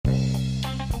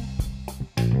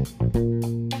Welcome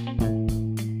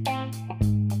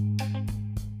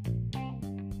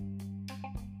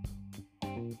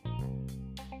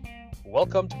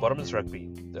to Bottomless Rugby,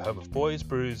 the home of boys,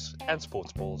 brews, and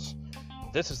sports balls.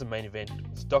 This is the main event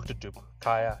with Dr. Duke,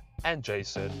 Kaya, and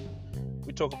Jason.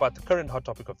 We talk about the current hot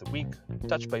topic of the week,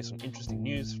 touch base on interesting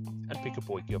news, and pick a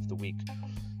boykie of the week.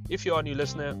 If you are a new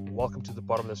listener, welcome to the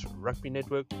Bottomless Rugby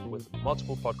Network with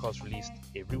multiple podcasts released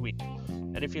every week.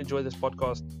 And if you enjoy this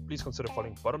podcast, please consider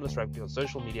following Bottomless Rugby on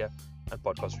social media and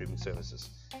podcast streaming services.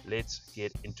 Let's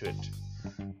get into it.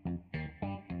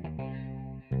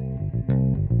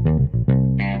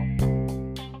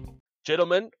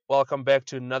 Gentlemen, welcome back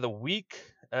to another week.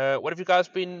 What have you guys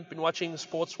been watching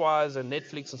sports-wise and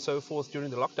Netflix and so forth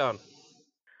during the lockdown?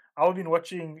 I've been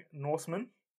watching Norseman,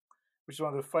 which is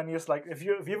one of the funniest. Like, if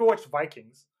you ever watched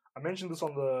Vikings, I mentioned this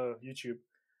on the YouTube,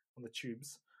 on the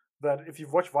tubes, that if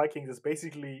you've watched Vikings, it's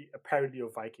basically a parody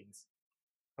of Vikings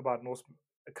about Norse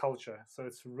culture. So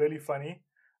it's really funny.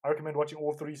 I recommend watching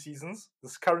all 3 seasons.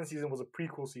 This current season was a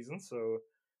prequel season, so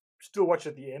still watch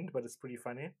at the end, but it's pretty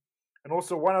funny. And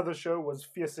also, one other show was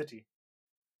Fear City,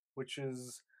 which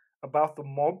is about the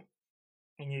mob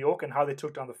in New York and how they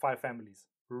took down the 5 families.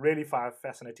 Really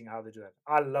fascinating how they do that.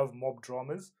 I love mob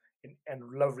dramas and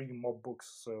love reading mob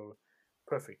books, so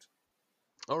perfect.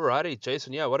 Alrighty,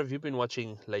 Jason, what have you been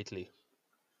watching lately?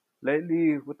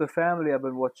 Lately, with the family, I've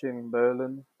been watching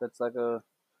Merlin. That's like a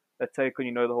take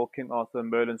on the whole King Arthur and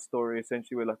Merlin story.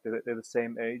 Essentially, where like they're the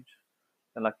same age,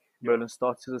 and like Merlin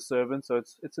starts as a servant, so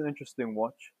it's an interesting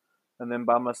watch. And then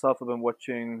by myself, I've been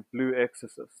watching Blue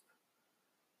Exorcist.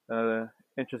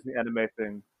 Interesting anime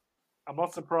thing. I'm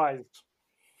not surprised.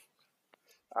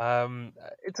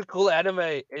 It's a cool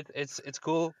anime. It's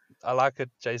cool. I like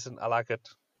it, Jason. I like it.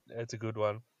 It's a good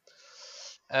one.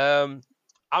 I'm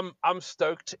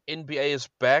stoked. NBA is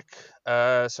back.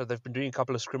 So they've been doing a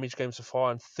couple of scrimmage games so far.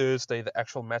 On Thursday, the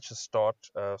actual matches start.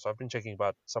 So I've been checking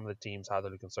about some of the teams, how they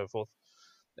look, and so forth.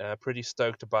 Pretty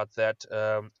stoked about that.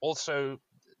 Also,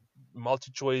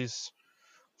 MultiChoice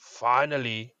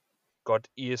finally got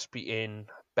ESPN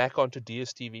back onto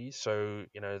DSTV. So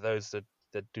those that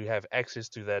do have access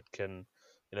to that can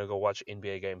go watch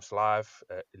NBA games live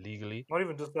illegally. Not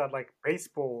even just that, like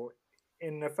baseball,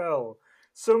 NFL,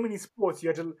 so many sports. I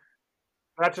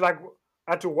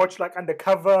had to watch like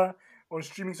undercover on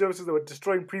streaming services that were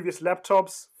destroying previous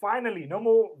laptops. Finally, no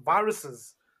more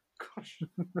viruses. Gosh.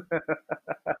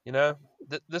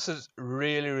 This is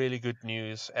really, really good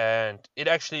news, and it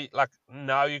actually, like,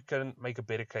 now you can make a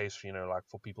better case like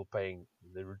for people paying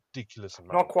the ridiculous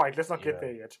amount. Not quite. Let's not get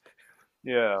there yet.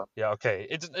 Yeah. Yeah. Okay.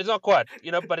 It's not quite,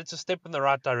 but it's a step in the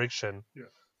right direction. Yeah.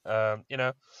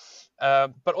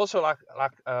 But also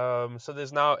so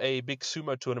there's now a big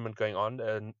sumo tournament going on,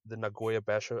 and the Nagoya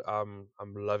Basho. I'm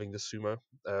loving the sumo.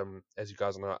 As you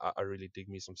guys know, I really dig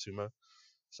me some sumo.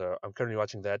 So I'm currently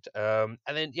watching that. And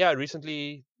then,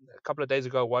 recently, a couple of days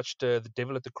ago, I watched The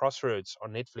Devil at the Crossroads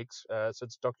on Netflix. So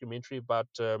it's a documentary about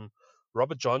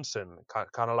Robert Johnson,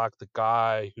 kind of like the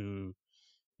guy who,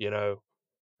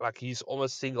 like he's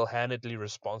almost single-handedly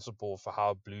responsible for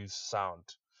how blues sound.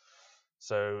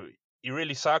 So he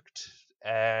really sucked,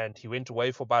 and he went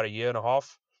away for about a year and a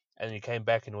half, and he came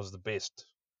back and was the best,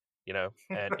 and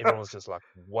everyone was just like,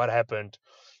 what happened?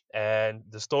 And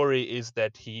the story is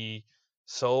that he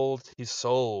sold his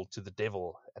soul to the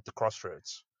devil at the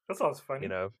crossroads, That sounds funny.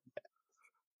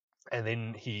 and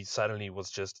then he suddenly was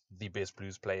just the best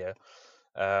blues player.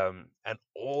 And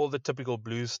all the typical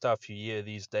blues stuff you hear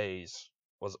these days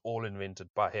was all invented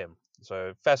by him.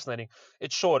 So fascinating.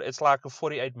 It's short. It's like a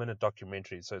 48-minute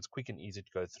documentary, so it's quick and easy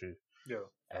to go through. Yeah.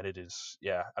 And it is,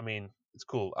 I mean, it's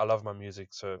cool. I love my music,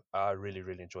 so I really,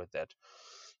 really enjoyed that.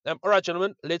 All right,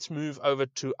 gentlemen, let's move over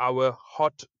to our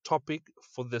hot topic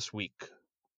for this week.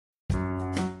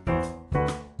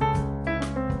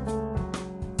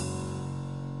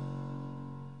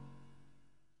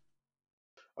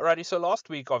 Alrighty, so last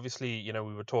week, obviously,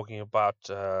 we were talking about,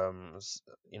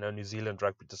 New Zealand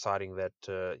rugby deciding that,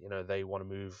 they want to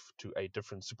move to a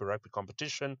different Super Rugby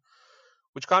competition,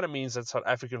 which kind of means that South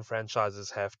African franchises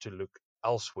have to look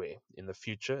elsewhere in the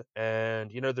future.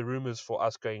 And, the rumors for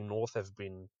us going north have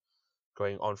been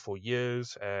going on for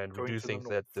years, and we do think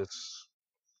that this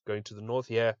going to the north,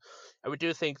 and we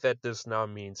do think that this now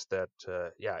means that,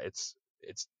 it's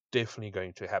definitely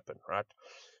going to happen, right?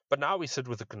 But now we sit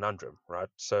with a conundrum, right?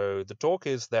 So the talk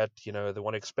is that, they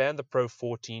want to expand the Pro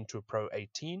 14 to a Pro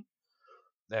 18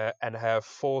 and have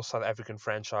 4 South African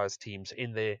franchise teams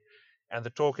in there. And the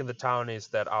talk in the town is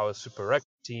that our Super Rugby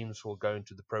teams will go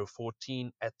into the Pro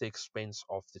 14 at the expense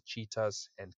of the Cheetahs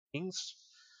and Kings,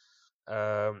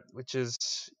 which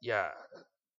is,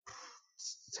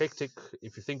 It's hectic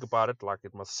if you think about it. Like,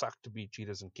 it must suck to be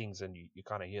Cheetahs and Kings, and you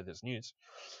kind of hear this news.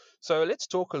 So let's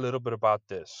talk a little bit about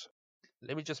this.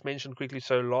 Let me just mention quickly.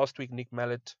 So last week, Nick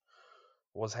Mallet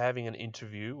was having an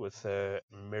interview with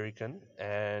American,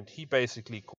 and he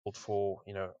basically called for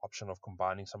option of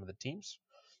combining some of the teams,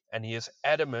 and he is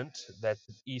adamant that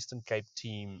the Eastern Cape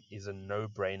team is a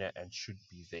no-brainer and should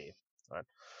be there. Right.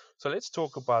 So let's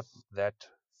talk about that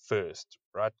first,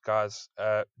 right, guys?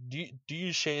 Do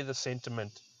you share the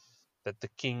sentiment that the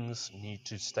Kings need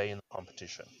to stay in the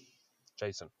competition,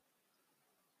 Jason?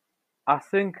 I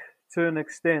think to an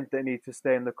extent they need to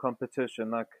stay in the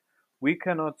competition. Like, we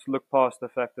cannot look past the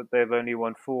fact that they've only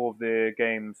won 4 of their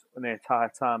games in their entire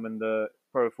time in the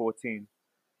Pro 14.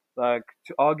 Like,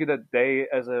 to argue that they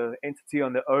as an entity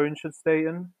on their own should stay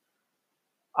in,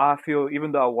 I feel,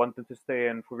 even though I want them to stay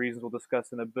in for reasons we'll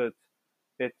discuss in a bit,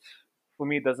 it, for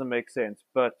me, doesn't make sense.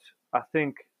 But I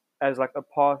think as like a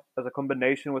part, as a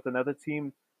combination with another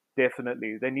team,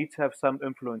 definitely they need to have some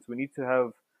influence. We need to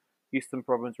have Eastern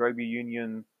Province Rugby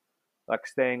Union like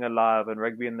staying alive, and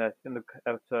rugby in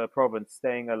the province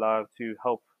staying alive to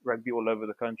help rugby all over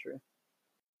the country.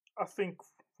 I think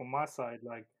from my side,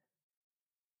 like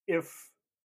if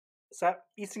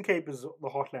Eastern Cape is the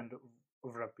heartland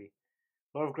of rugby.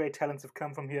 A lot of great talents have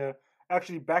come from here.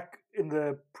 Actually, back in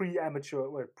the pre-amateur,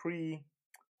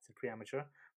 pre-amateur,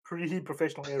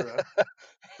 pre-professional era,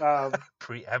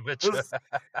 Pre-amateur.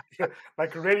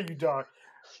 like really you dark.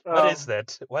 What is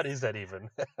that? What is that even?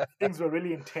 Things were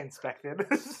really intense back then.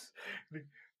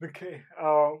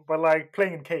 But like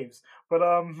playing in caves. But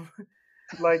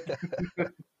like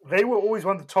they were always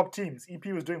one of the top teams. EP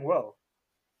was doing well,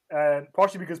 and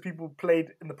partially because people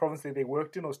played in the province that they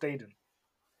worked in or stayed in.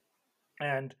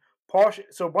 And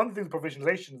so one of the things with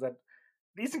professionalization is that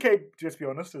the Eastern Cape, just to be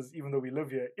honest, is even though we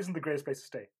live here, isn't the greatest place to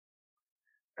stay.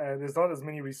 There's not as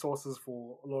many resources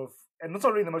for a lot of, and it's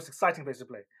not really the most exciting place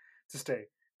to stay.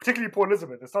 Particularly Port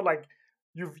Elizabeth. It's not like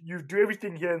you do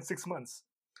everything here in 6 months.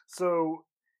 So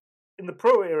in the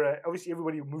pro era, obviously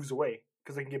everybody moves away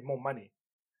because they can get more money.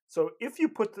 So if you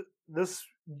put this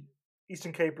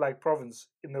Eastern Cape like province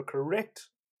in the correct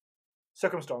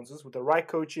circumstances with the right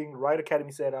coaching, right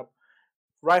academy setup,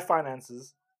 right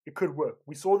finances, it could work.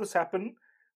 We saw this happen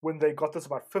when they got this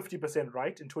about 50%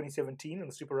 right in 2017 in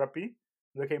the Super Rugby.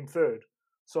 They came third.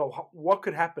 So what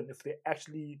could happen if they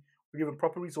actually were given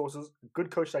proper resources, a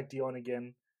good coach like Dion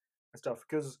again, and stuff?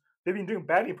 Because they've been doing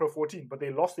badly in Pro 14, but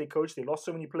they lost their coach. They lost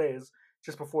so many players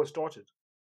just before it started.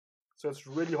 So it's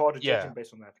really hard to judge them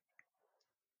based on that.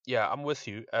 Yeah, I'm with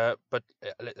you. But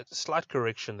slight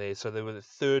correction there. So they were the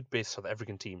third best South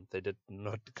African team. They did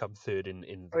not come third in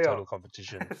the total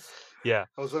competition. Yeah.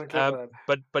 I was very clear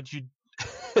but you,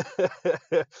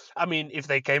 I mean, if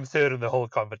they came third in the whole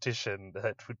competition,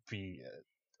 that would be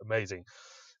amazing.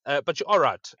 But you're all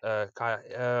right, Kai.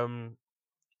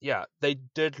 Yeah, they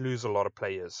did lose a lot of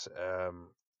players.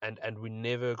 And we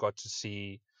never got to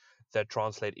see that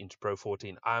translate into Pro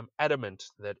 14. I'm adamant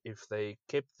that if they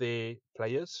kept their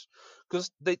players, because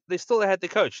they still had their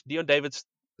coach, Dion Davids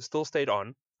still stayed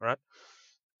on, right?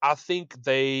 I think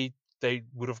they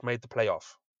would have made the playoff,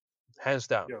 hands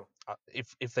down. Yeah.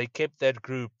 If they kept that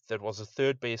group that was the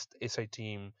third best SA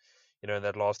team, in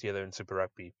that last year they're in Super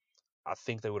Rugby, I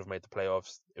think they would have made the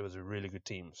playoffs. It was a really good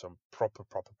team, some proper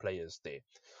players there.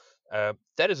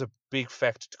 That is a big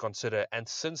factor to consider, and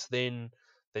since then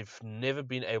they've never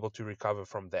been able to recover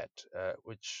from that,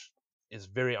 which is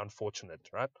very unfortunate,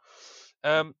 right?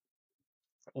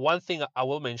 One thing I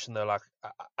will mention though, like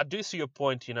I do see your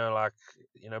point,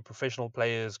 professional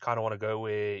players kind of want to go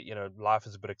where life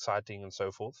is a bit exciting and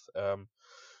so forth.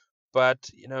 But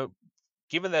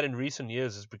given that in recent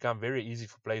years it's become very easy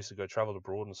for players to go travel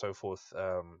abroad and so forth,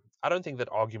 I don't think that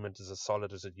argument is as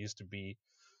solid as it used to be.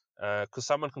 Because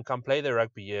someone can come play their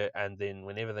rugby here, and then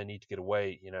whenever they need to get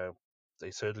away, they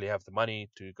certainly have the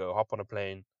money to go hop on a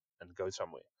plane and go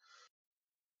somewhere.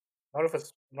 Not if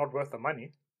it's not worth the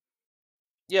money.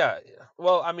 Yeah,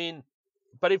 well, I mean,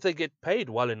 but if they get paid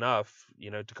well enough,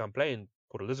 to come play in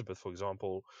Port Elizabeth, for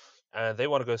example, and they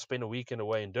want to go spend a weekend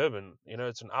away in Durban,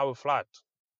 it's an hour flight.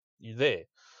 You're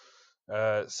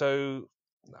there. So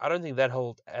I don't think that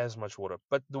holds as much water.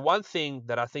 But the one thing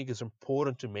that I think is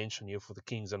important to mention here for the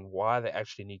Kings and why they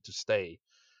actually need to stay,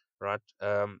 right,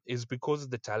 is because of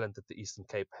the talent that the Eastern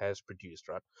Cape has produced,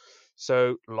 right?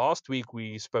 So last week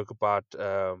we spoke about,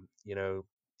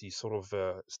 the sort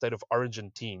of state of origin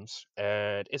teams,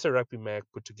 and SA Rugby Mag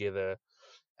put together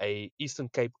a Eastern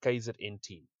Cape KZN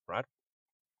team, right?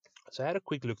 So I had a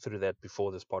quick look through that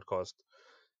before this podcast,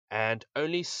 and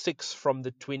only 6 from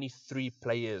the 23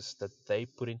 players that they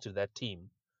put into that team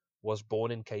was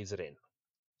born in KZN.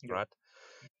 Yeah. right?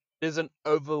 There's an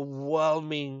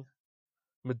overwhelming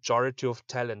majority of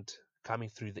talent coming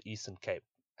through the Eastern Cape.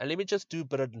 And let me just do a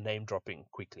bit of name dropping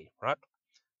quickly, right?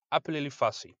 Apelele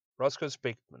Fassi, Roscoe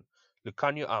Speckman,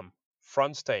 Lucanio Am,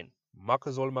 Franz Steyn,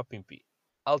 Makazole Mapimpi,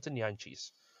 Elton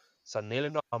Yanchis,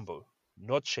 Sanele Nohambo,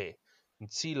 Noche,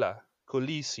 Ntsila,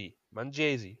 Kolisi,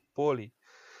 Manjesi, Poli.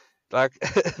 Like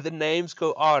the names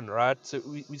go on, right? So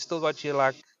we still got here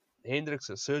like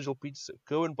Hendrickse, Sergio Peterson,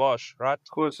 Cohen Bosch, right?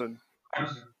 Goosen.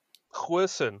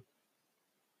 Goosen.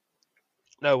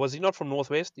 No, was he not from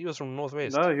Northwest? He was from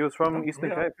Northwest. No, he was from No, Eastern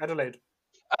yeah, Cape. Adelaide.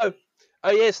 Oh,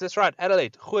 oh yes, that's right.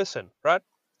 Adelaide, Goosen, right?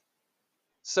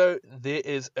 So there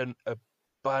is an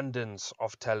abundance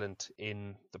of talent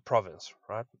in the province,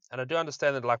 right? And I do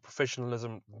understand that, like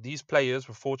professionalism, these players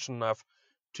were fortunate enough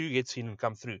to get seen and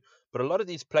come through. But a lot of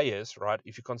these players, right?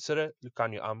 If you consider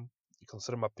Lucanio Am, you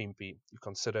consider Mapimpi, you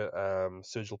consider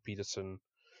Sergio Peterson,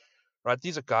 right?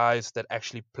 These are guys that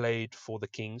actually played for the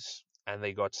Kings and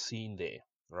they got seen there,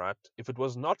 right? If it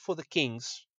was not for the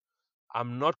Kings,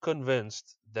 I'm not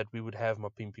convinced that we would have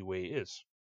Mapimpi where he is.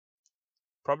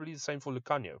 Probably the same for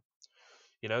Lucanio.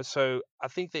 So I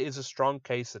think there is a strong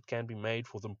case that can be made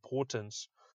for the importance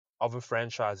of a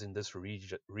franchise in this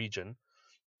region.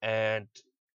 And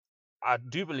I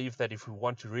do believe that if we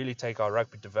want to really take our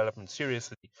rugby development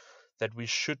seriously, that we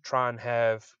should try and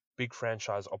have big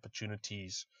franchise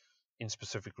opportunities in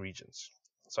specific regions.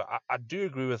 So I do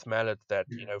agree with Mallet that,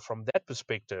 from that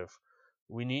perspective,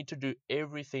 we need to do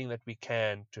everything that we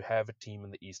can to have a team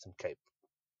in the Eastern Cape.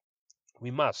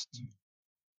 We must.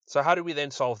 So how do we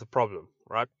then solve the problem,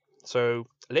 right? So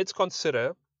let's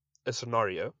consider a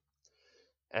scenario,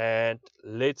 and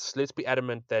let's be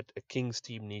adamant that a Kings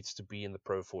team needs to be in the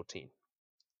Pro 14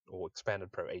 or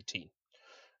expanded Pro 18,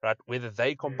 right? Whether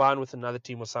they combine with another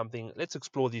team or something, let's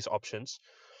explore these options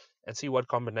and see what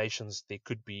combinations there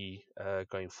could be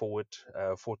going forward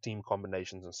for team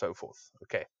combinations and so forth.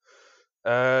 Okay.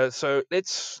 So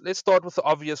let's start with the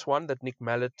obvious one that Nick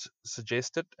Mallet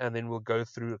suggested, and then we'll go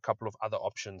through a couple of other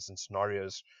options and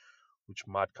scenarios which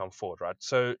might come forward, right?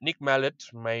 So Nick Mallet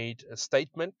made a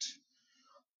statement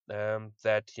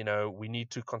that we need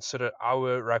to consider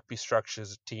our rugby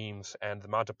structures, teams, and the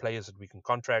amount of players that we can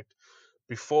contract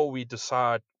before we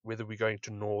decide whether we're going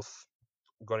to North,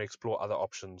 going to explore other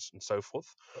options, and so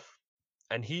forth.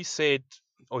 And he said,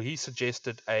 or he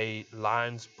suggested, a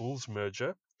Lions Bulls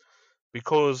merger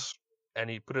because, and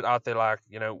he put it out there like,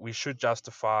 we should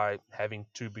justify having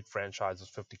two big franchises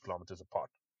 50 kilometers apart.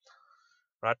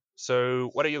 Right. So,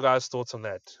 what are your guys' thoughts on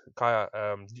that, Kaya?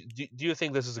 Do you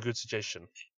think this is a good suggestion?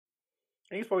 I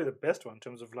think it's probably the best one in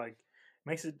terms of like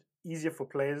makes it easier for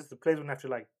players. The players wouldn't have to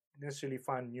like necessarily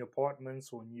find new apartments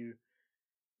or new,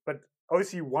 but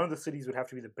obviously one of the cities would have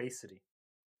to be the base city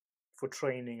for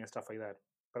training and stuff like that.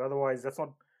 But otherwise, that's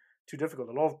not too difficult.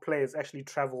 A lot of players actually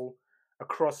travel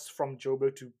across from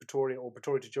Joburg to Pretoria or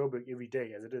Pretoria to Joburg every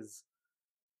day, as it is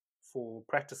for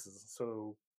practices.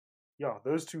 So yeah,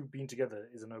 those two being together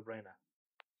is a no-brainer.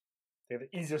 They're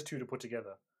the easiest two to put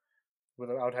together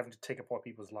without having to take apart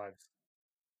people's lives.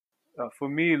 For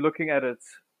me, looking at it,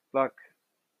 like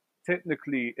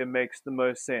technically, it makes the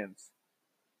most sense,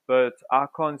 but I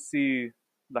can't see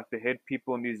like the head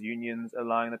people in these unions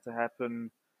allowing it to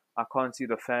happen. I can't see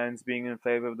the fans being in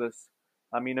favor of this.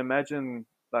 I mean, imagine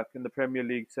like in the Premier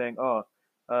League saying, "Oh,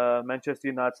 Manchester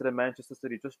United and Manchester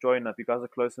City, just join up. You guys are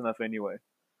close enough anyway."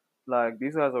 Like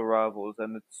these guys are rivals,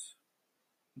 and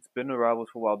it's been a rivals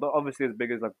for a while. Not obviously as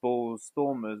big as like Bulls,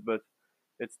 Stormers, but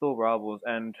it's still rivals.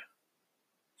 And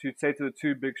to say to the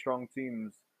two big strong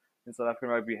teams in South African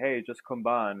rugby, hey, just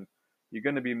combine, you're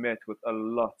going to be met with a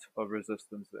lot of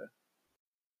resistance there.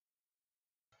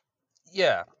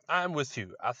 Yeah, I'm with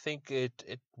you. I think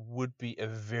it would be a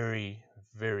very,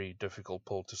 very difficult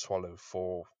pill to swallow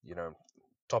for,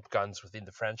 top guns within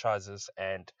the franchises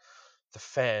and the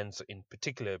fans in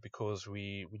particular, because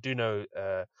we do know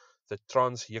the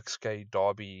Trans Yxk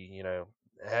derby,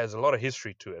 has a lot of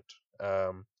history to it.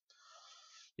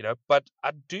 But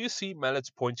I do see Mallet's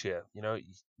point here.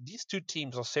 These two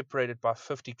teams are separated by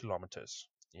 50 kilometers.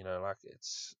 Like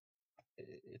it's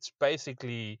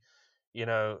basically,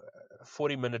 a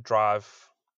 40-minute drive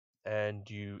and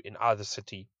you in either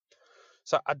city.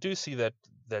 So I do see that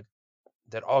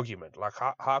that argument. Like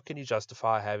how can you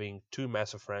justify having two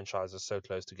massive franchises so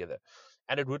close together?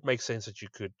 And it would make sense that you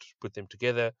could put them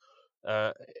together.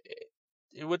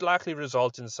 It would likely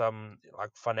result in some like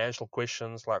financial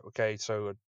questions, like, okay,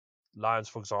 so Lions,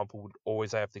 for example, would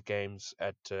always have the games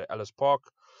at Ellis Park.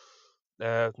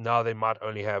 Now they might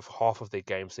only have half of their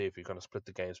games there if you're going to split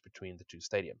the games between the two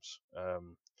stadiums.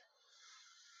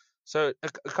 So a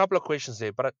couple of questions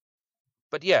there, but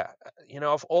yeah,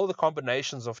 of all the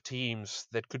combinations of teams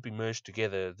that could be merged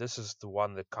together, this is the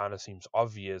one that kind of seems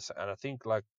obvious, and I think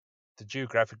like the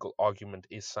geographical argument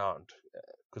is sound,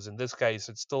 because in this case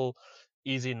it's still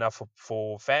easy enough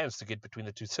for fans to get between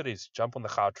the two cities. Jump on the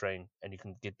Gautrain and you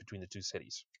can get between the two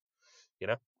cities. You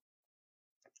know,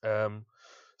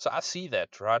 so I see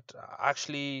that, right?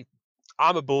 Actually,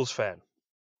 I'm a Bulls fan,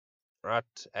 right?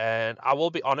 And I will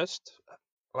be honest,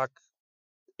 like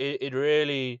it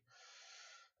really,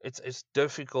 it's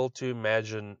difficult to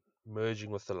imagine merging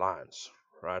with the Lions,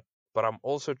 right? But I'm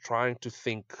also trying to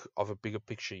think of a bigger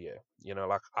picture here.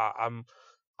 Like I'm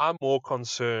more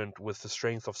concerned with the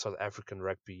strength of South African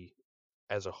rugby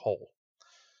as a whole.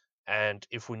 And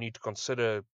if we need to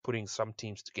consider putting some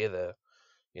teams together,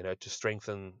 to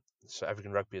strengthen South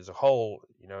African rugby as a whole,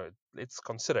 let's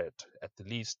consider it at the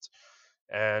least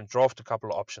and draft a couple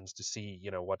of options to see,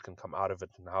 what can come out of it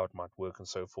and how it might work and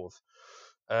so forth.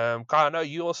 Kai, I know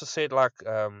you also said, like,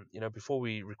 before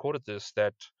we recorded this,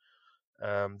 that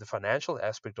the financial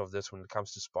aspect of this when it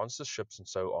comes to sponsorships and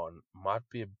so on might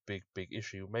be a big, big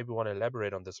issue. Maybe want to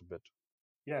elaborate on this a bit.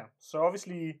 Yeah. So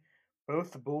obviously,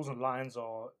 both the Bulls and Lions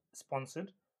are sponsored.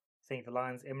 I think the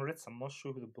Lions Emirates. I'm not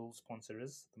sure who the Bulls sponsor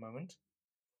is at the moment.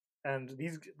 And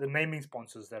the naming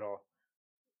sponsors that are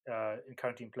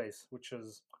currently in place, which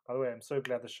is, by the way, I'm so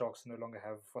glad the Sharks no longer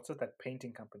have what's it, that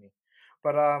painting company.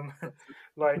 But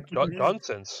like these,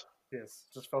 Nonsense. yes,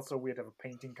 just felt so weird to have a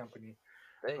painting company.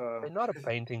 They're not a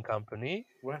painting company.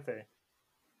 Weren't they?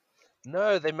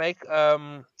 No, they make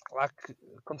like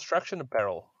construction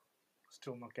apparel.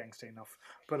 Still not gangster enough.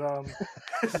 But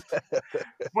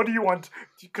what do you want?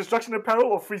 Construction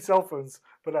apparel or free cell phones?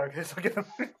 But okay, so get them.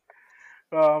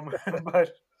 um,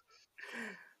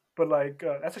 but like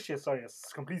that's actually a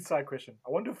complete side question. I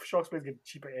wonder if Sharks players get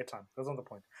cheaper airtime. That's not the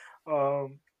point.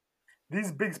 Um,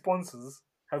 these big sponsors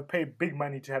have paid big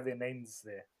money to have their names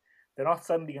there. They're not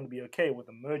suddenly going to be okay with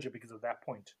the merger because of that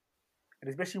point, and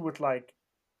especially with like,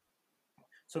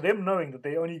 so them knowing that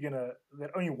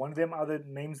that only one of them other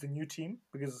names the new team,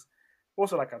 because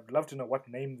also like I'd love to know what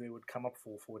name they would come up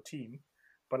for a team,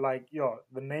 but like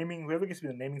the naming, whoever gets to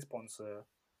be the naming sponsor,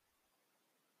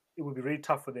 it would be really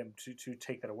tough for them to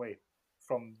take that away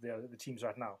from the teams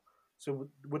right now. So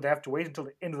would they have to wait until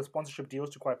the end of the sponsorship deals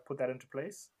to quite put that into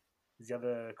place? Is the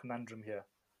other conundrum here.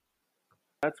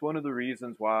 That's one of the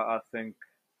reasons why I think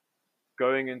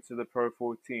going into the Pro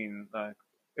 14, like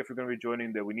if we're going to be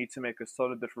joining there, we need to make a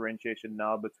solid differentiation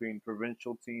now between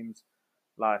provincial teams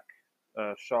like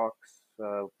Sharks,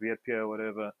 Vietpia,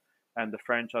 whatever, and the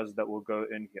franchises that will go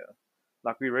in here.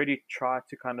 Like we already tried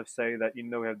to kind of say that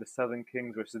we have the Southern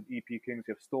Kings versus EP Kings,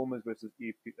 we have Stormers versus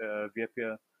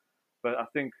Vietpia, but I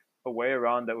think a way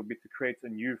around that would be to create a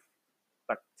new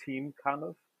like team kind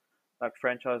of like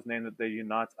franchise name that they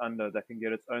unite under that can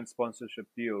get its own sponsorship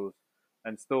deals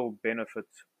and still benefit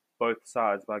both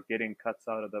sides by getting cuts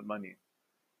out of that money.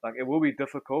 Like it will be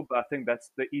difficult, but I think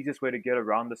that's the easiest way to get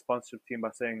around the sponsorship team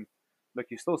by saying, look,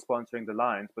 you're still sponsoring the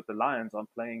Lions, but the Lions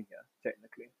aren't playing here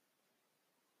technically.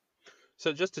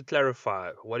 So just to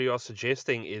clarify, what you are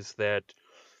suggesting is that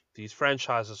these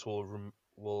franchises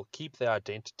will keep their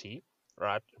identity,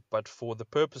 right? But for the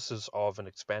purposes of an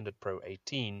expanded Pro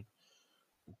 18,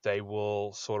 they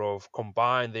will sort of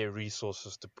combine their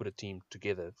resources to put a team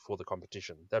together for the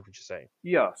competition. That's what you're saying.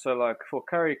 Yeah, so like for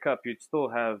Currie Cup, you'd still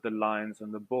have the Lions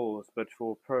and the Bulls, but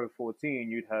for Pro 14,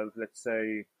 you'd have, let's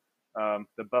say,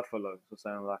 the Buffaloes or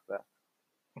something like that.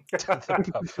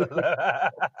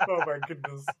 Oh my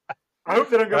goodness! I hope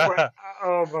they don't go for.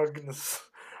 Oh my goodness!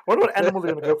 I wonder what animal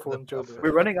they're going to go for in Joburg.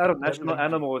 We're running out of national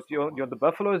animals. You want the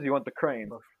buffaloes? You want the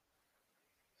cranes?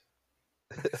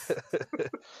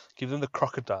 Give them the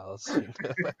crocodiles.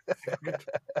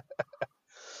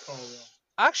 Oh,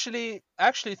 yeah.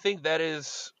 Actually think that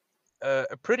is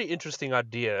a pretty interesting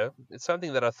idea. It's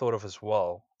something that I thought of as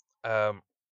well.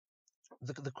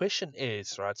 The question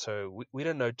is, right, so we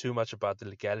don't know too much about the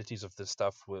legalities of this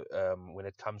stuff when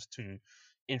it comes to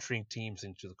entering teams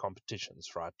into the competitions,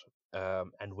 right?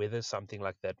 And whether something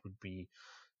like that would be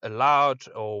allowed,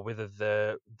 or whether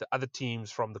the other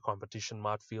teams from the competition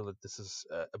might feel that this is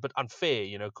a bit unfair,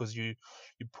 because you're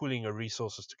pulling your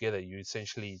resources together. You're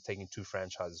essentially taking two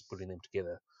franchises, putting them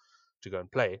together to go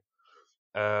and play.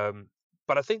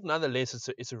 But I think nonetheless,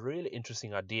 it's a really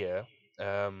interesting idea.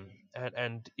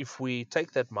 And if we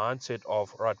take that mindset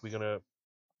of, right, we're going to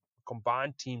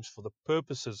combine teams for the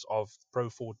purposes of Pro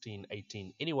 14,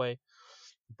 18 anyway,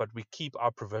 but we keep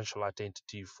our provincial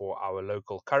identity for our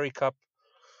local Currie Cup.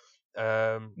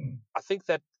 I think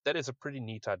that is a pretty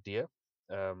neat idea.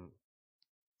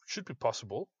 should be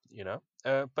possible,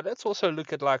 but let's also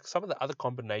look at like some of the other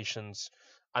combinations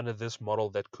under this model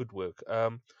that could work.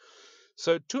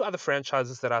 So two other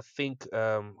franchises that I think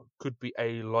could be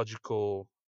a logical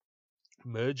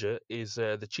merger is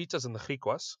the Cheetahs and the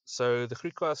Griquas. So the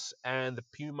Griquas and the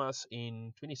Pumas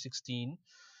in 2016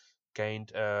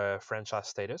 gained franchise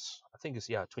status. I think it's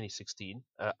 2016.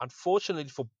 Unfortunately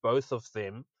for both of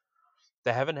them,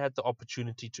 they haven't had the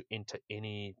opportunity to enter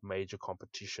any major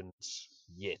competitions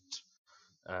yet.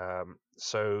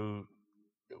 So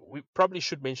we probably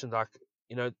should mention like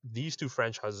these two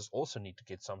franchises also need to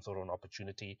get some sort of an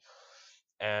opportunity,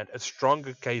 and a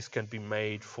stronger case can be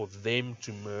made for them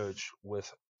to merge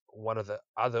with one of the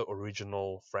other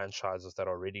original franchises that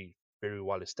are already very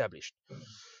well established.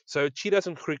 So Cheetahs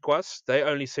and Griquas, they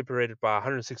only separated by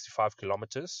 165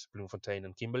 kilometers, Bloemfontein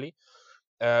and Kimberley.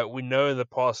 We know in the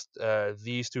past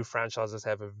these two franchises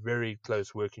have a very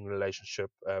close working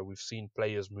relationship. We've seen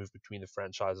players move between the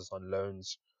franchises on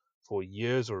loans for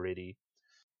years already.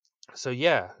 So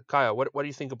yeah, Kaya, what do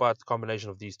you think about the combination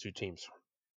of these two teams?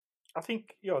 I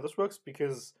think this works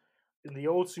because in the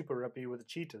old Super Rugby with the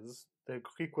Cheetahs, the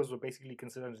Griquas were basically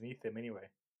considered underneath them anyway.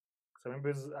 So I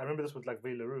remember this with like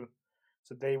Villeroux.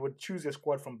 So they would choose their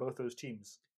squad from both those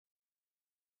teams,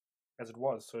 as it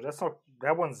was. So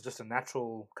that one's just a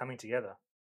natural coming together.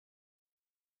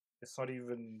 It's not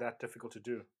even that difficult to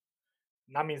do.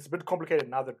 I mean, it's a bit complicated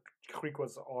now that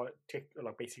Griquas are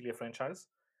like basically a franchise,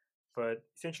 but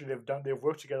essentially they've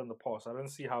worked together in the past. I don't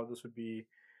see how this would be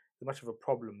much of a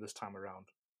problem this time around.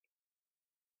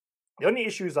 The only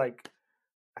issues like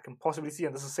I can possibly see,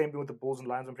 and this is the same thing with the Bulls and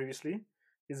Lions one previously,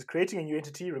 is creating a new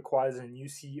entity requires a new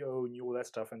CEO, new all that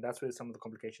stuff, and that's where some of the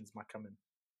complications might come in.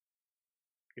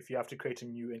 If you have to create a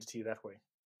new entity that way.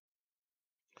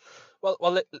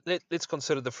 Well, let's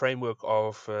consider the framework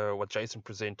of what Jason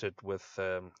presented with,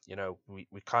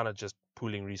 we kind of just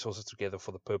pooling resources together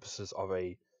for the purposes of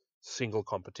a single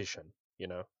competition,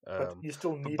 But you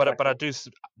still need but like but I do,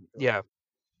 yeah,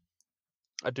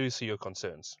 I do see your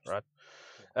concerns, right?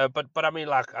 But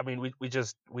we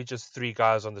just three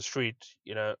guys on the street,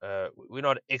 we're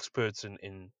not experts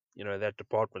in that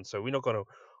department, so we're not going to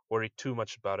worry too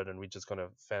much about it, and we're just going to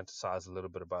fantasize a little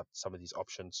bit about some of these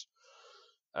options.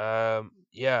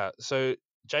 So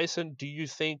Jason, do you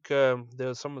think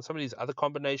there's some of these other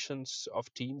combinations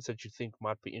of teams that you think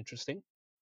might be interesting?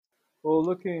 Well,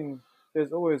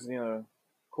 there's always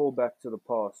call back to the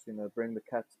past. Bring the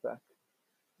cats back.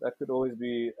 That could always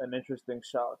be an interesting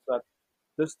shout. Like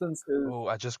distance is Oh,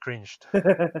 I just cringed.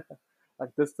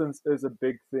 like distance is a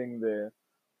big thing there,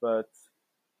 but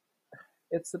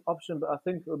it's an option. But I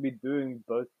think it'll be doing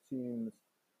both teams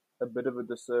a bit of a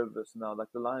disservice now. Like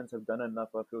the Lions have done enough,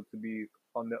 I feel, to be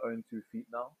on their own 2 feet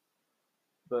now.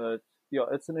 But yeah,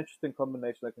 it's an interesting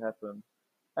combination that can happen.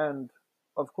 And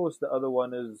of course, the other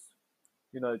one is,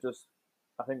 just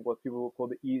I think what people will call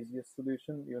the easiest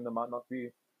solution, even though it might not be.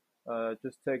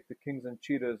 Just take the Kings and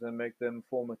Cheetahs and make them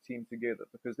form a team together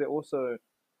because they're also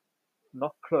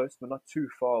not close, but not too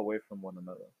far away from one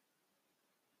another.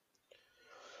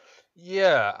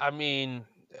 Yeah, I mean,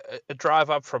 a drive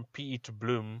up from PE to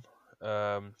Bloom,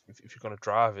 if you're going to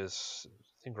drive, is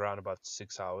I think around about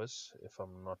 6 hours, if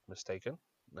I'm not mistaken.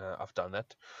 I've done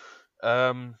that.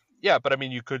 Yeah, but I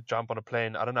mean, you could jump on a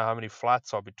plane. I don't know how many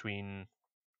flights are between,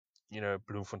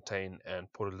 Bloemfontein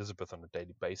and Port Elizabeth on a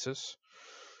daily basis.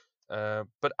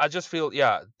 But I just feel,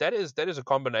 yeah, that is a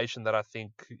combination that I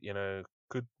think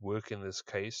could work in this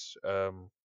case.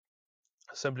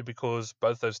 Simply because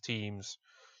both those teams,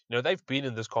 they've been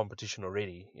in this competition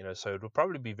already, so it will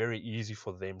probably be very easy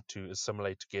for them to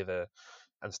assimilate together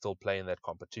and still play in that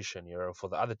competition. For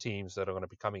the other teams that are going to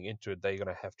be coming into it, they're going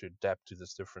to have to adapt to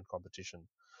this different competition.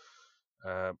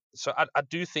 So I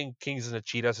do think Kings and the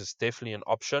Cheetahs is definitely an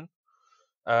option.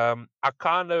 I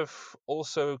kind of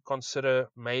also consider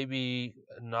maybe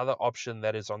another option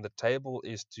that is on the table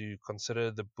is to consider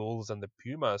the Bulls and the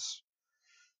Pumas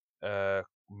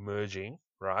merging,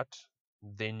 right?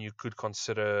 Then you could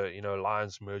consider,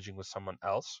 Lions merging with someone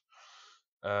else.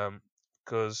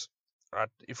 Because right,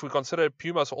 if we consider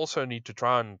Pumas also need to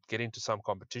try and get into some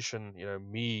competition,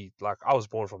 like I was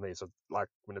born from there, so like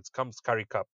when it comes Currie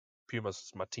Cup, Pumas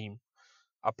is my team.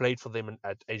 I played for them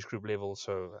at age group level,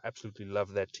 so absolutely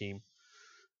love that team.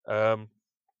 Um,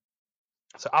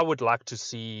 so I would like to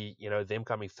see, them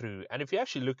coming through. And if you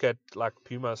actually look at like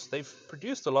Pumas, they've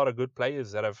produced a lot of good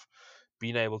players that have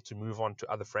been able to move on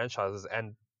to other franchises,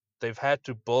 and they've had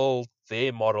to build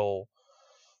their model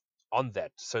on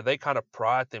that. So they kind of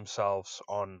pride themselves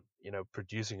on,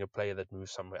 producing a player that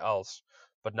moves somewhere else.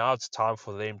 But now it's time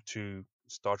for them to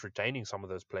start retaining some of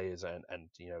those players and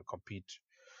compete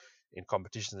in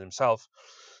competitions themselves.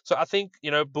 So I think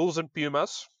Bulls and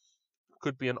Pumas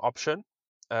could be an option.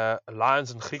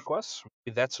 Lions and Griquas,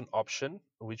 that's an option,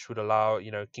 which would allow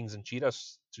Kings and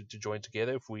Cheetahs to join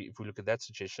together if we look at that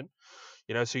suggestion.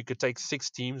 So you could take 6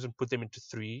 teams and put them into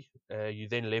 3. You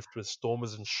then left with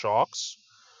Stormers and Sharks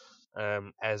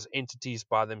as entities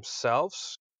by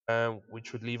themselves,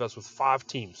 which would leave us with 5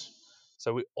 teams.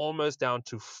 So we're almost down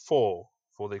to 4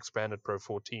 for the expanded Pro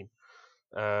 14.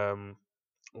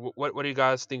 What do you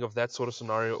guys think of that sort of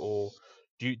scenario? Or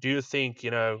do you think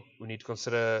we need to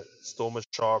consider Stormers,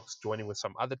 Sharks joining with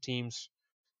some other teams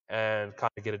and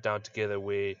kind of get it down together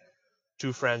where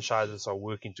 2 franchises are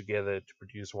working together to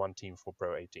produce one team for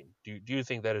Pro 18? Do you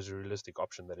think that is a realistic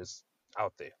option that is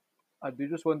out there? I do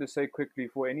just want to say quickly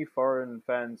for any foreign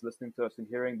fans listening to us and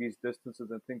hearing these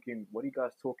distances and thinking, what are you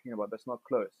guys talking about? That's not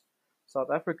close. South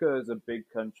Africa is a big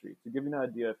country. To give you an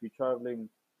idea, if you're traveling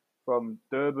from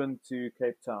Durban to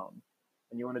Cape Town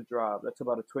and you want to drive, that's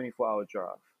about a 24-hour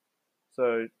drive.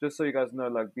 So just so you guys know,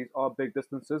 like these are big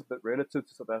distances, but relative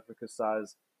to South Africa's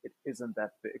size, it isn't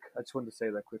that big. I just want to say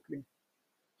that quickly.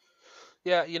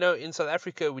 Yeah, in South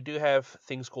Africa we do have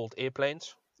things called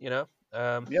airplanes. Yeah,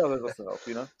 that also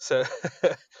help. So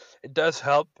it does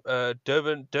help.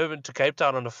 Durban to Cape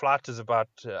Town on a flight is about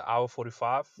hour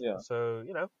 45. Yeah. So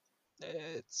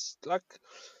it's like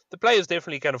the players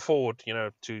definitely can afford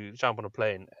to jump on a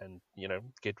plane and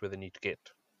get where they need to get.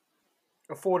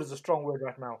 Afford is a strong word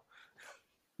right now.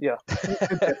 Yeah,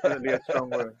 definitely a strong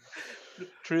word.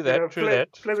 True that. True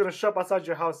that. Players gonna shop outside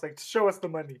your house like, show us the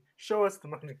money. Show us the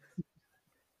money.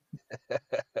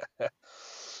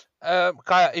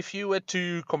 Kaya, if you were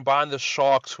to combine the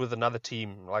Sharks with another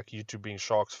team, like you two being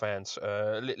Sharks fans,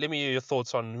 let me hear your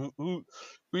thoughts on who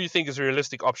you think is a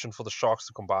realistic option for the Sharks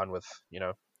to combine with.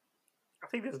 I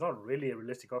think there's not really a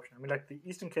realistic option. I mean, like the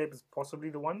Eastern Cape is possibly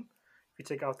the one if you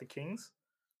take out the Kings,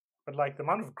 but like the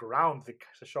amount of ground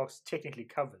the Sharks technically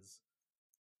covers,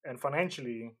 and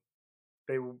financially,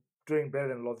 they were doing better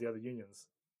than a lot of the other unions.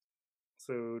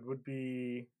 So it would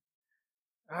be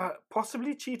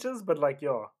possibly Cheetahs, but like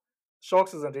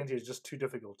Sharks' identity is just too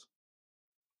difficult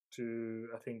to,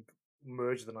 I think,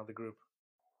 merge with another group.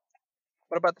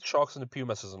 What about the Sharks and the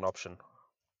Pumas as an option?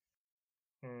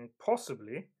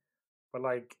 Possibly, but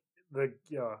like the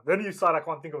only side I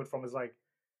can't think of it from is like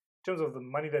in terms of the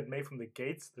money they'd made from the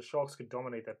gates, the Sharks could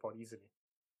dominate that part easily.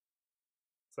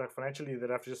 So like financially, they'd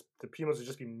have to the Pumas would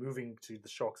just be moving to the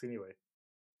Sharks anyway.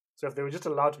 So if they were just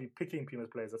allowed to be picking Pumas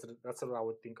players, that's what I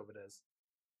would think of it as.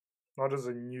 Not as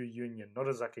a new union, not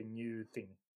as like a new thing.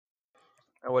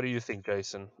 And what do you think,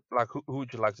 Jason? Like, who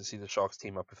would you like to see the Sharks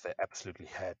team up if they absolutely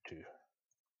had to?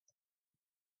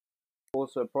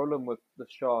 Also, a problem with the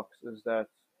Sharks is that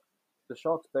the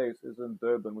Sharks base is in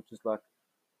Durban, which is like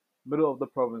middle of the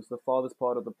province, the farthest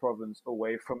part of the province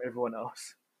away from everyone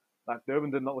else. Like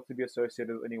Durban did not want to be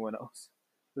associated with anyone else.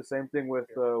 The same thing with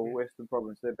Western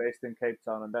Province. They're based in Cape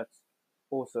Town, and that's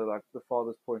also like the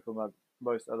farthest point from like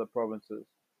most other provinces.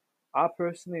 I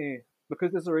personally,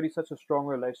 because there's already such a strong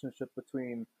relationship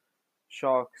between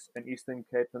Sharks and Eastern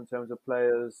Cape in terms of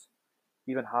players,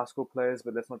 even high school players,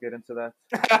 but let's not get into that.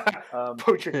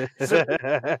 Poaching.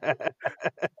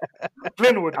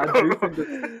 Glenwood.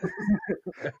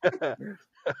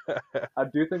 I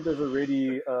do think there's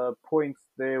already points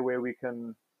there where we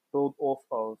can build off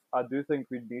of. I do think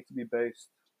we need to be based.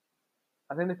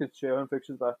 I think they could share home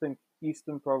fixtures, but I think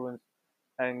Eastern Province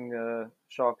and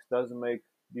Sharks does make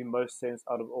the most sense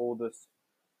out of all this,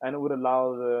 and it would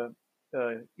allow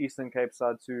the Eastern Cape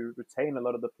side to retain a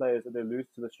lot of the players that they lose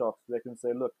to the Sharks. So they can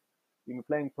say, look, you've been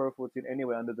playing Pro 14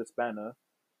 anyway under this banner.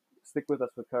 Stick with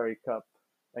us for Currie Cup,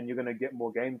 and you're going to get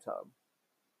more game time.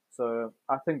 So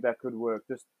I think that could work.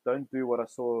 Just don't do what I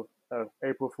saw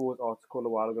April Fool's article a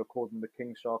while ago called them the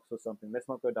King Sharks or something. Let's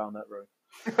not go down that road.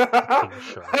 King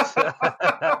Sharks.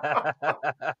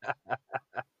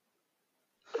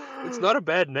 It's not a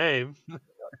bad name.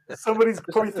 Somebody's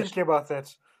probably thinking about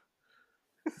that.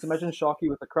 Just imagine Sharky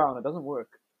with a crown. It doesn't work.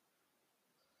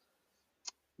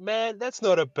 Man, that's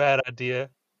not a bad idea.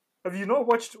 Have you not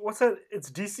watched, what's that?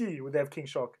 It's DC where they have King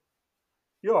Shark.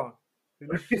 Yeah.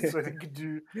 So they could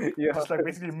do, just like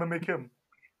basically mimic him.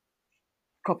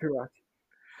 Copyright.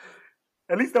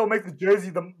 At least they'll make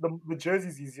the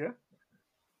jerseys easier.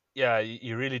 Yeah,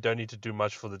 you really don't need to do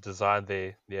much for the design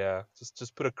there. Yeah,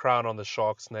 just put a crown on the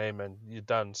Sharks name and you're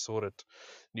done. Sorted.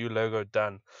 New logo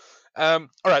done. All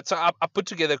right, so I put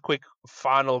together a quick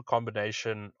final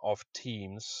combination of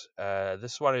teams.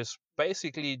 This one is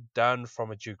basically done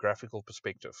from a geographical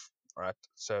perspective. Right,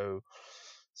 so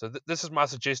So this is my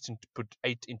suggestion to put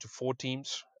 8 into 4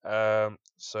 teams.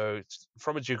 So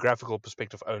from a geographical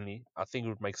perspective only, I think it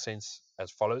would make sense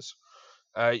as follows.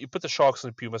 You put the Sharks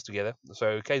and the Pumas together.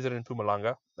 So KZN and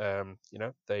Pumalanga,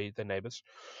 they're neighbors.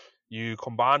 You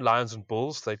combine Lions and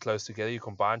Bulls, they're close together. You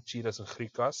combine Cheetahs and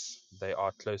Griquas, they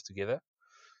are close together,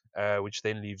 which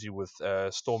then leaves you with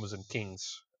Stormers and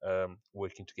Kings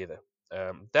working together.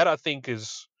 That I think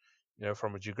is,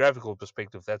 from a geographical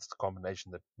perspective, that's the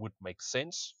combination that would make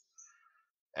sense,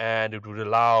 and it would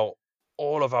allow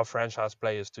all of our franchise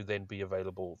players to then be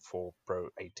available for Pro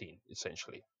 18,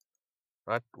 essentially.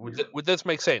 Right? Would this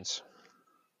make sense?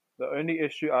 The only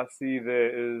issue I see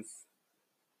there is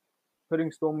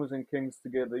putting Stormers and Kings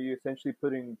together. You're essentially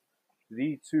putting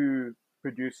the two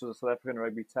producers of South African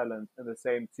rugby talent in the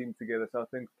same team together. So I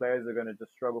think players are going to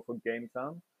just struggle for game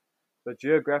time. But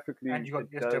geographically, And you got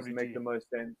it does make SWD. the most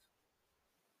sense.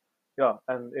 Yeah,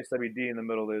 and SWD in the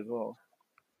middle there as well.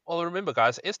 Well, remember,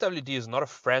 guys, SWD is not a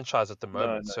franchise at the No,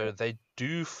 moment, so they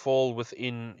do fall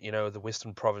within, the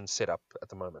Western Province setup at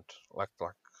the moment. Like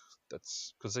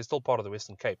that's because they're still part of the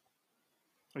Western Cape.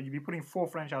 So you'd be putting 4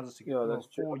 franchises together. Yeah, well, that's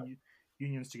 4 true.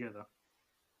 unions together.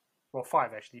 Well,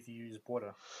 5 actually if you use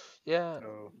border. Yeah,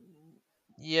 So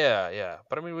yeah.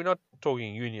 But I mean, we're not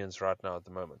talking unions right now at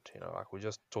the moment. Like we're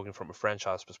just talking from a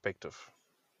franchise perspective.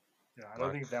 yeah, I don't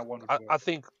Like think that one would I work.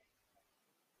 think,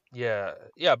 yeah.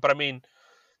 But I mean,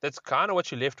 that's kind of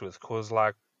what you're left with, because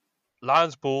like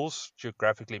Lions Bulls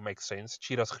geographically makes sense.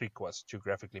 Cheetahs Griquas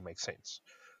geographically makes sense,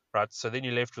 right? So then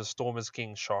you're left with Stormers,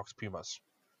 Kings, Sharks, Pumas,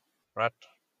 right?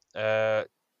 Uh,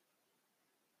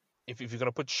 if you're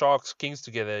gonna put Sharks, Kings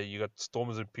together, you got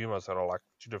Stormers and Pumas that are like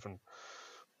two different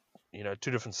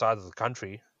sides of the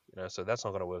country. So that's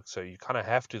not gonna work. So you kind of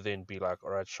have to then be like,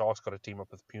 all right, Sharks got to team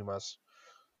up with Pumas,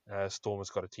 Stormers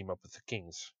got to team up with the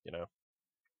Kings.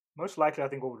 Most likely, I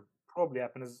think what would probably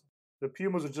happen is the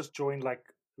Pumas would just join like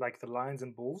the Lions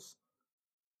and Bulls,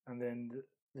 and then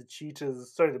the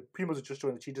Cheetahs. Sorry, the Pumas would just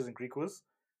join the Cheetahs and Griquas,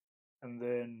 and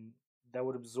then that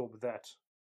would absorb that.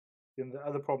 Then the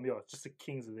other problem, yeah, just the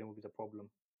Kings, then would be the problem.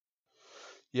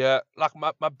 Yeah, like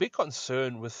my big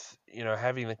concern with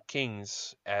having the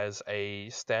Kings as a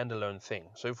standalone thing.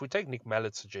 So if we take Nick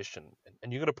Mallett's suggestion,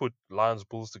 and you're gonna put Lions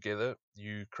Bulls together,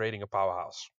 you creating a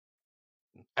powerhouse,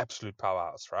 an absolute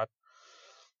powerhouse, right?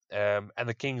 And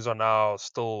the Kings are now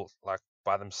still like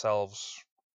by themselves.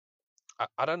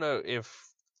 I don't know if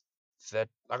that,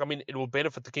 like, I mean, it will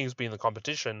benefit the Kings being in the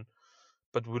competition,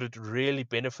 but would it really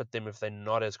benefit them if they're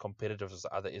not as competitive as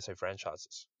the other SA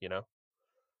franchises?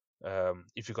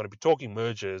 If you're going to be talking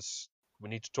mergers, we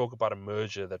need to talk about a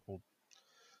merger that will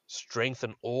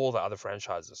strengthen all the other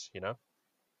franchises.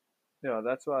 Yeah,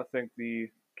 that's why I think the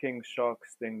King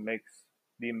Sharks thing makes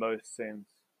the most sense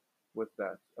with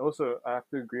that. Also, I have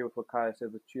to agree with what Kaya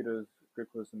said with Cheetahs,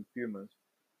 Griquas, and Pumas,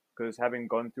 because having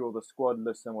gone through all the squad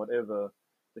lists and whatever,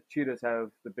 the Cheetahs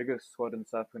have the biggest squad in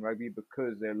South African rugby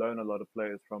because they loan a lot of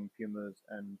players from Pumas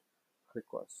and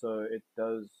Griquas. So it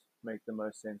does make the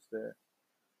most sense there.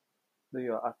 But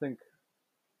yeah, I think,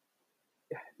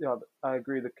 yeah, I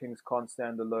agree the Kings can't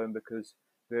stand alone because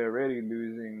they're really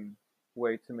losing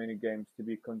way too many games to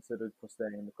be considered for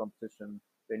staying in the competition.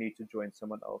 They need to join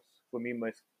someone else. For me,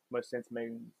 most sense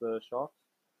makes the Sharks,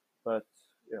 but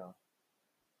yeah,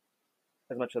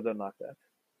 as much as I don't like that.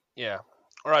 Yeah.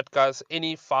 All right, guys.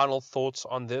 Any final thoughts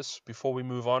on this before we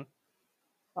move on?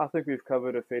 I think we've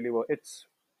covered it fairly well. It's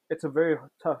a very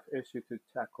tough issue to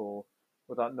tackle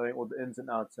without knowing all the ins and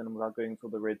outs and without going through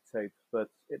the red tape. But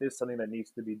it is something that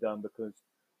needs to be done because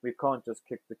we can't just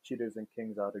kick the Cheetahs and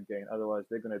Kings out again. Otherwise,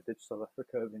 they're going to ditch South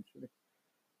Africa eventually.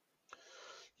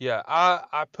 Yeah,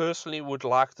 I personally would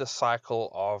like the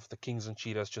cycle of the Kings and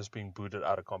Cheetahs just being booted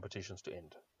out of competitions to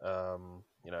end.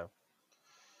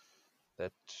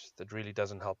 That that really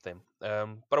doesn't help them.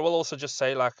 But I will also just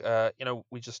say, like,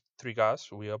 we just 3 guys.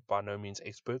 We are by no means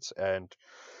experts, and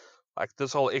like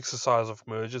this whole exercise of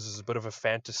mergers is a bit of a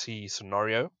fantasy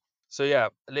scenario. So yeah,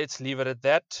 let's leave it at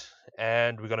that,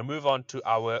 and we're gonna move on to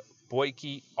our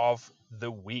Boykie of the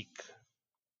week.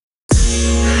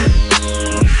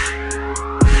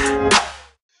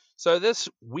 So this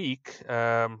week,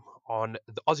 on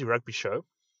the Aussie Rugby Show,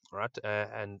 right,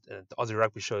 and the Aussie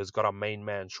Rugby Show has got our main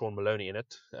man Sean Maloney in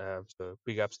it. So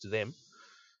big ups to them,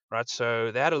 right?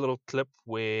 So they had a little clip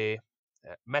where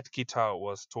Matt Guitar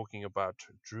was talking about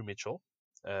Drew Mitchell,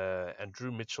 and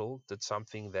Drew Mitchell did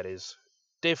something that is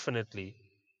definitely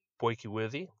Boykie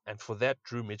worthy, and for that,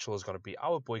 Drew Mitchell is going to be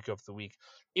our Boykie of the week,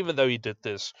 even though he did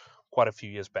this quite a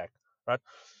few years back, right?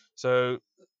 So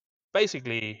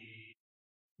basically,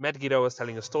 Matt Guido was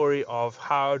telling a story of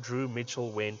how Drew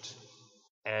Mitchell went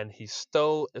and he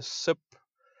stole a sip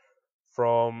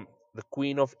from the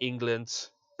Queen of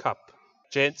England's cup.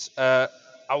 Gents, I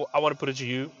want to put it to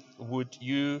you. Would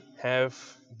you have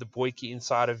the Boyki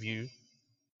inside of you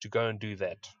to go and do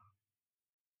that?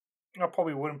 I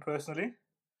probably wouldn't personally.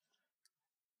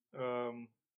 You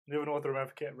never know what the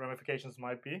ramifications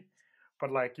might be.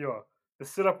 But like, yeah, the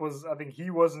setup was. I think he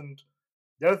wasn't.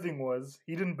 The other thing was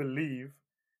he didn't believe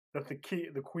that the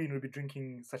queen would be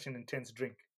drinking such an intense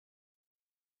drink,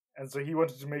 and so he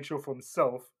wanted to make sure for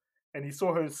himself. And he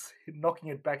saw her knocking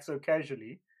it back so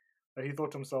casually that he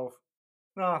thought to himself,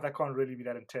 "Nah, that can't really be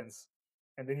that intense."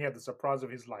 And then he had the surprise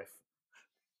of his life.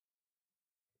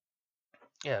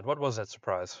 Yeah, and what was that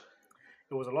surprise?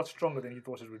 It was a lot stronger than he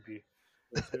thought it would be.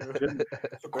 Gin-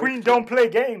 The queen don't play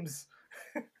games.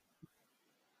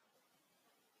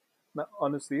 No,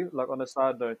 honestly, like on a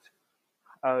side note,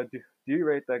 do you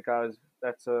rate that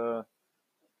that's a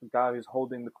guy who's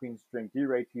holding the Queen's drink? Do you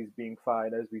rate he's being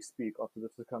fired as we speak after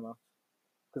this has come out?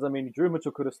 Because I mean, Drew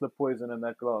Mitchell could have slipped poison in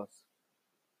that glass.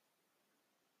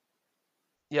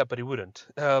 Yeah, but he wouldn't.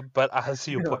 But I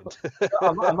see your Yeah. point.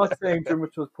 I'm not saying Drew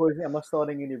Mitchell's poisoning. I'm not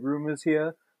starting any rumors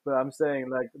here, but I'm saying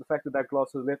like the fact that that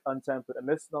glass was left untampered. And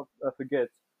let's not forget,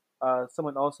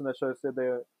 someone else in the show said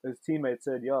his teammate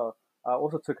said, "Yeah, I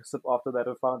also took a sip after that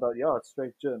and found out, yeah, it's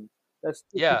straight gin." That's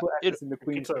two Yeah, people accessing the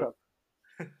Queen's Gito. cup.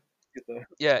 Gito.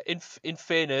 yeah. In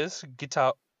fairness,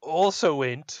 Guitar also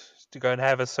went to go and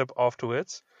have a sip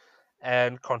afterwards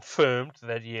and confirmed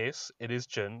that yes, it is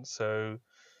gin. So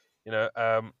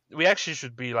we actually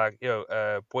should be like,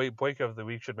 Boyka of the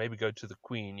week should maybe go to the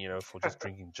Queen, for just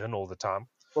drinking gin all the time.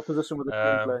 What position would the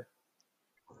Queen Um,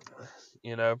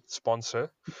 play?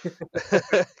 Sponsor,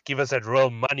 give us that real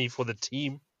money for the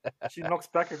team. She knocks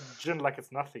back a gin like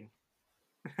it's nothing.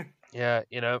 Yeah,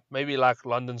 maybe like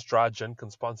London's Dry Gin can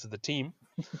sponsor the team.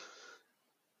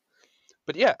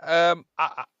 But yeah,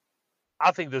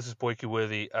 I think this is Boyki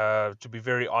worthy. To be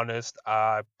very honest,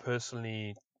 I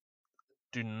personally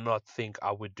do not think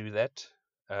I would do that.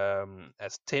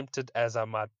 As tempted as I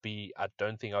might be, I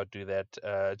don't think I would do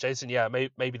that. Jason, yeah,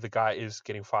 maybe the guy is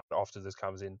getting fired after this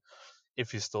comes in,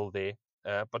 if he's still there.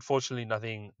 But fortunately,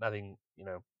 nothing,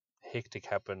 hectic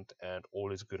happened, and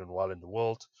all is good and well in the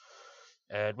world.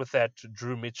 And with that,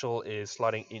 Drew Mitchell is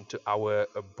sliding into our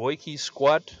Boyki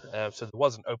squad. So there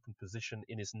was an open position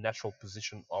in his natural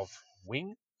position of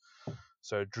wing.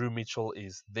 So Drew Mitchell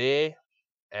is there,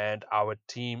 and our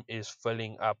team is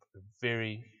filling up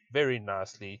very, very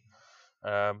nicely.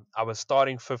 Our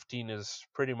starting 15 is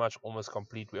pretty much almost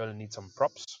complete. We only need some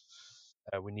props.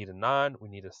 We need a 9, we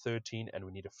need a 13, and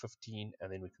we need a 15,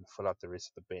 and then we can fill out the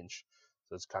rest of the bench.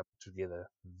 So it's coming together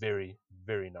very,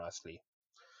 very nicely.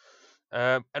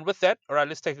 And with that, all right,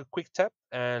 let's take a quick tap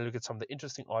and look at some of the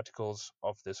interesting articles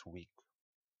of this week.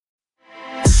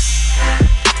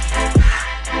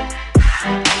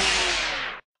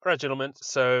 All right, gentlemen.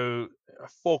 So,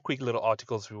 4 quick little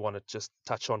articles we want to just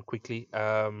touch on quickly.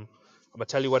 I'm gonna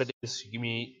tell you what it is. Give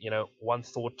me, one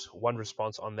thought, one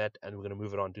response on that, and we're gonna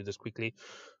move it on. Do this quickly.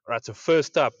 All right. So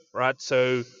first up, right.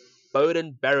 So,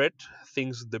 Beauden Barrett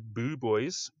thinks the Boo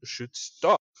Boys should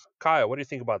stop. Kaya, what do you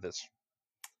think about this?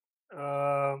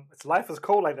 It's life is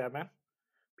cold like that, man.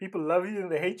 People love you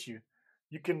and they hate you.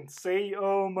 You can say,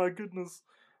 "Oh my goodness,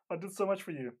 I did so much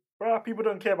for you," bruh. People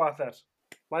don't care about that.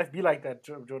 Life be like that,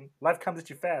 Jordan. Life comes at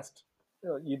you fast.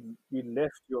 You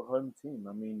left your home team.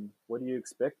 I mean, what do you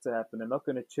expect to happen? They're not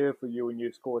going to cheer for you when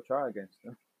you score a try against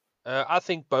them. I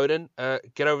think Beauden,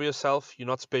 get over yourself. You're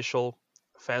not special.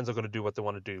 Fans are going to do what they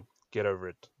want to do. Get over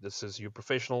it. This is you're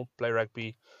professional, play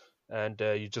rugby, and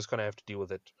you're just going to have to deal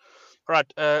with it. All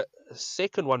right.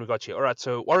 Second one we got here. All right.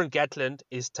 So Warren Gatland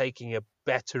is taking a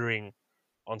battering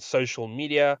on social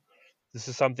media. This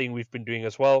is something we've been doing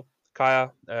as well. Kaya,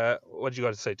 what do you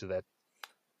got to say to that?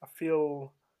 I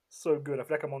feel so good. I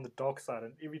feel like I'm on the dark side,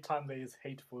 and every time there is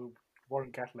hate for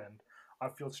Warren Gatland, I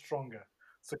feel stronger.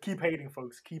 So keep hating,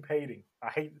 folks. Keep hating. I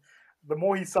hate. The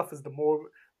more he suffers, the more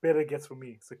better it gets for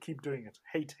me. So keep doing it.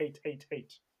 Hate, hate, hate,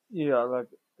 hate. Yeah, like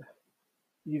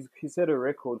he set a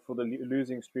record for the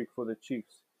losing streak for the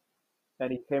Chiefs,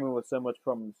 and he came in with so much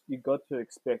promise. You got to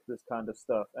expect this kind of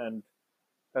stuff, and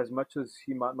as much as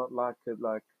he might not like it,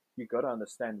 like you got to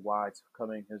understand why it's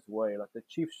coming his way. Like the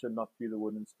Chiefs should not be the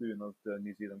wooden spoon of the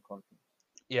New Zealand conference.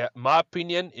 Yeah, my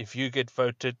opinion, if you get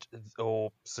voted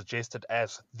or suggested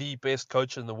as the best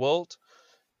coach in the world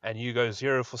and you go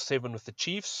 0 for 7 with the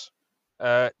Chiefs,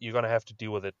 you're going to have to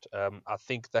deal with it. I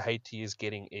think the hate he is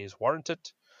getting is warranted.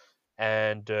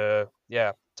 And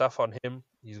yeah, tough on him.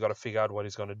 He's got to figure out what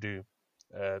he's going to do.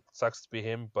 Sucks to be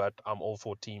him, but I'm all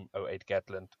for Team 08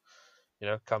 Gatland.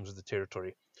 Comes with the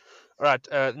territory. All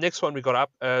right, next one we got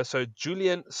up. So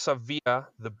Julian Savia,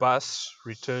 the bus,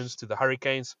 returns to the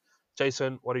Hurricanes.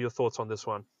 Jason, what are your thoughts on this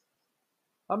one?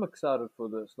 I'm excited for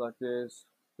this. Like, there's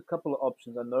a couple of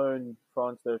options. I know in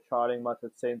France they're trialing Matt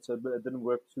at centre, but it didn't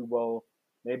work too well.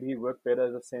 Maybe he worked better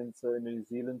as a centre in the New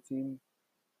Zealand team.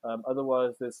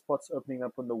 Otherwise, there's spots opening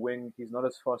up on the wing. He's not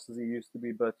as fast as he used to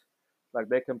be, but like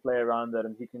they can play around that,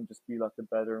 and he can just be like the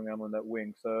battering ram on that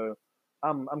wing. So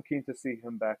I'm keen to see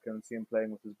him back and see him playing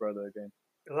with his brother again.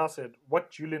 As I said, what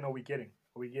Julian are we getting?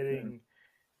 Are we getting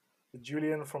the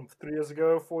Julian from 3 years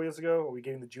ago, 4 years ago? Or are we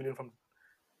getting the Julian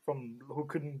from who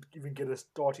couldn't even get a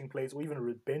starting place or even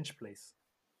a bench place?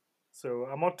 So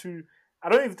I'm not too. I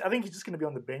think he's just going to be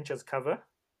on the bench as cover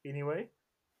anyway.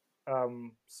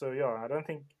 So yeah, I don't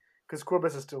think because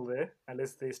Corbis is still there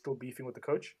unless they're still beefing with the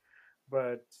coach.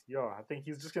 But yeah, I think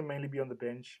he's just going to mainly be on the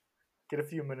bench, get a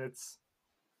few minutes.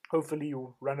 Hopefully,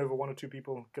 you run over one or two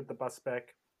people, get the bus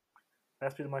back.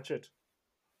 That's pretty much it.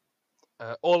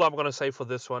 All I'm going to say for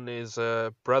this one is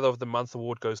Brother of the Month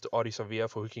award goes to Adi Savia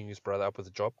for hooking his brother up with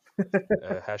a job.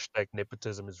 Hashtag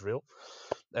nepotism is real.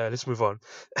 Let's move on.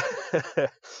 All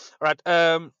right.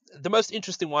 The most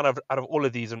interesting one out of all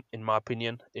of these, in my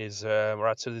opinion, is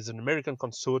right. So there's an American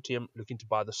consortium looking to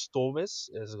buy the Stormers.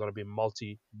 There's going to be a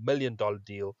multi-million-dollar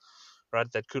deal, right?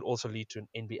 That could also lead to an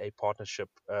NBA partnership.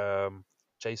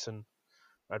 Jason,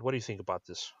 right? What do you think about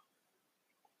this?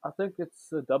 I think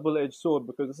it's a double-edged sword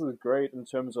because this is great in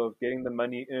terms of getting the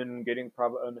money in, getting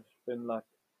private ownership in. Like,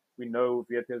 we know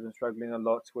VFL has been struggling a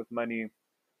lot with money,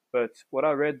 but what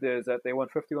I read there is that they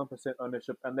want 51%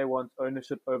 ownership and they want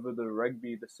ownership over the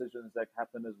rugby decisions that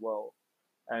happen as well.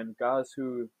 And guys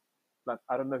who, like,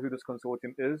 I don't know who this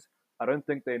consortium is. I don't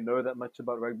think they know that much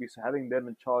about rugby, so having them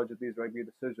in charge of these rugby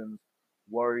decisions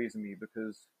worries me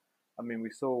because, I mean,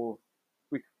 we've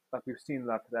seen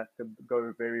like that could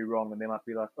go very wrong, and they might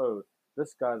be like, "Oh,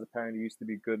 this guy's apparently used to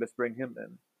be good. Let's bring him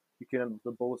in." You can end with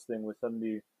the Bulls thing where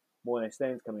suddenly Morné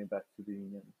Steyn's coming back to the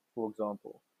Union, for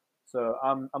example. So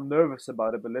I'm nervous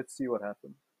about it, but let's see what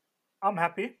happens. I'm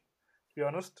happy, to be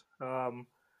honest. And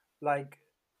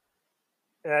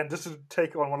just to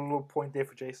take on one little point there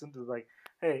for Jason, is like,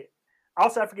 hey, our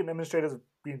South African administrators have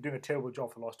been doing a terrible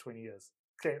job for the last 20 years.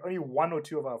 Okay, only one or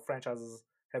two of our franchises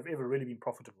have ever really been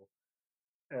profitable.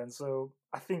 And so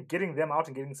I think getting them out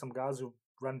and getting some guys who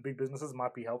run big businesses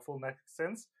might be helpful in that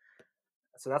sense.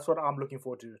 So that's what I'm looking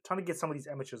forward to, trying to get some of these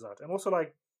amateurs out. And also,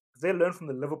 like, if they learn from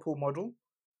the Liverpool model,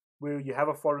 where you have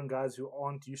a foreign guys who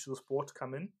aren't used to the sport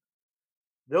come in,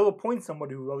 they'll appoint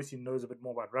somebody who obviously knows a bit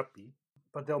more about rugby,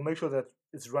 but they'll make sure that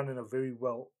it's run in a very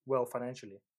well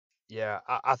financially. Yeah,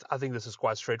 I think this is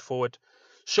quite straightforward.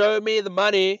 Show me the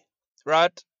money,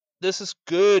 right? This is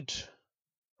good.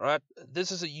 Right,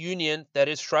 this is a union that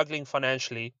is struggling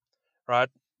financially, right?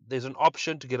 There's an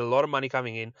option to get a lot of money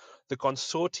coming in. The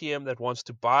consortium that wants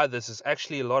to buy this is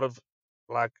actually a lot of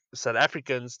like South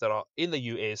Africans that are in the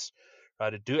US,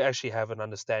 right? Who do actually have an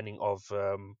understanding of,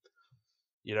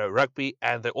 rugby,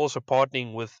 and they're also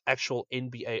partnering with actual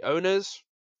NBA owners,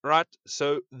 right?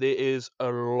 So there is a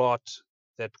lot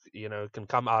that can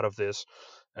come out of this.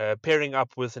 Pairing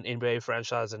up with an NBA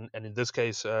franchise, and in this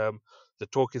case, the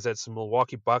talk is that it's the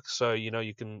Milwaukee Bucks. So you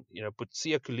can put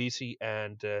Sia Khaleesi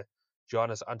and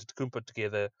Giannis Antetokounmpo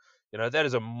together. That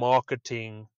is a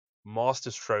marketing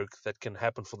masterstroke that can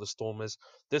happen for the Stormers.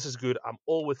 This is good. I'm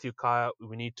all with you, Kaya.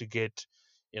 We need to get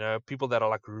people that are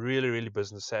like really, really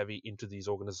business savvy into these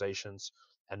organizations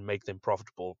and make them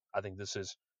profitable. I think this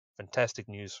is fantastic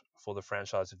news for the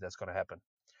franchise if that's going to happen.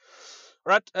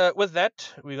 All right, with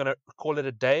that, we're going to call it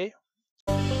a day.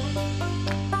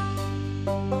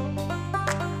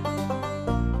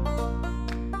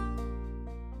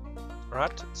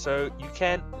 Right, so you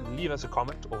can leave us a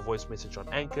comment or voice message on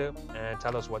Anchor and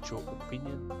tell us what your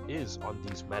opinion is on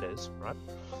these matters, right?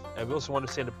 And we also want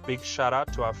to send a big shout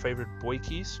out to our favorite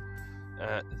boykeys.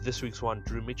 This week's one,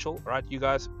 Drew Mitchell. Right, you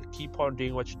guys keep on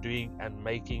doing what you're doing and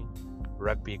making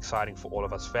rugby exciting for all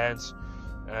of us fans.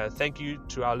 Thank you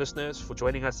to our listeners for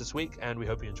joining us this week, and we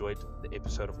hope you enjoyed the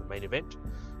episode of The Main Event.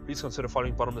 Please consider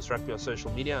following Bottomless Rugby on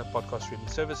social media and podcast streaming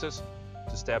services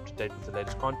to stay up to date with the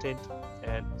latest content.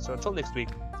 And so until next week,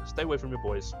 stay away from your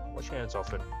boys, wash your hands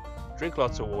often, drink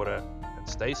lots of water, and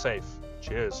stay safe.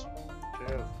 Cheers.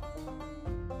 Cheers.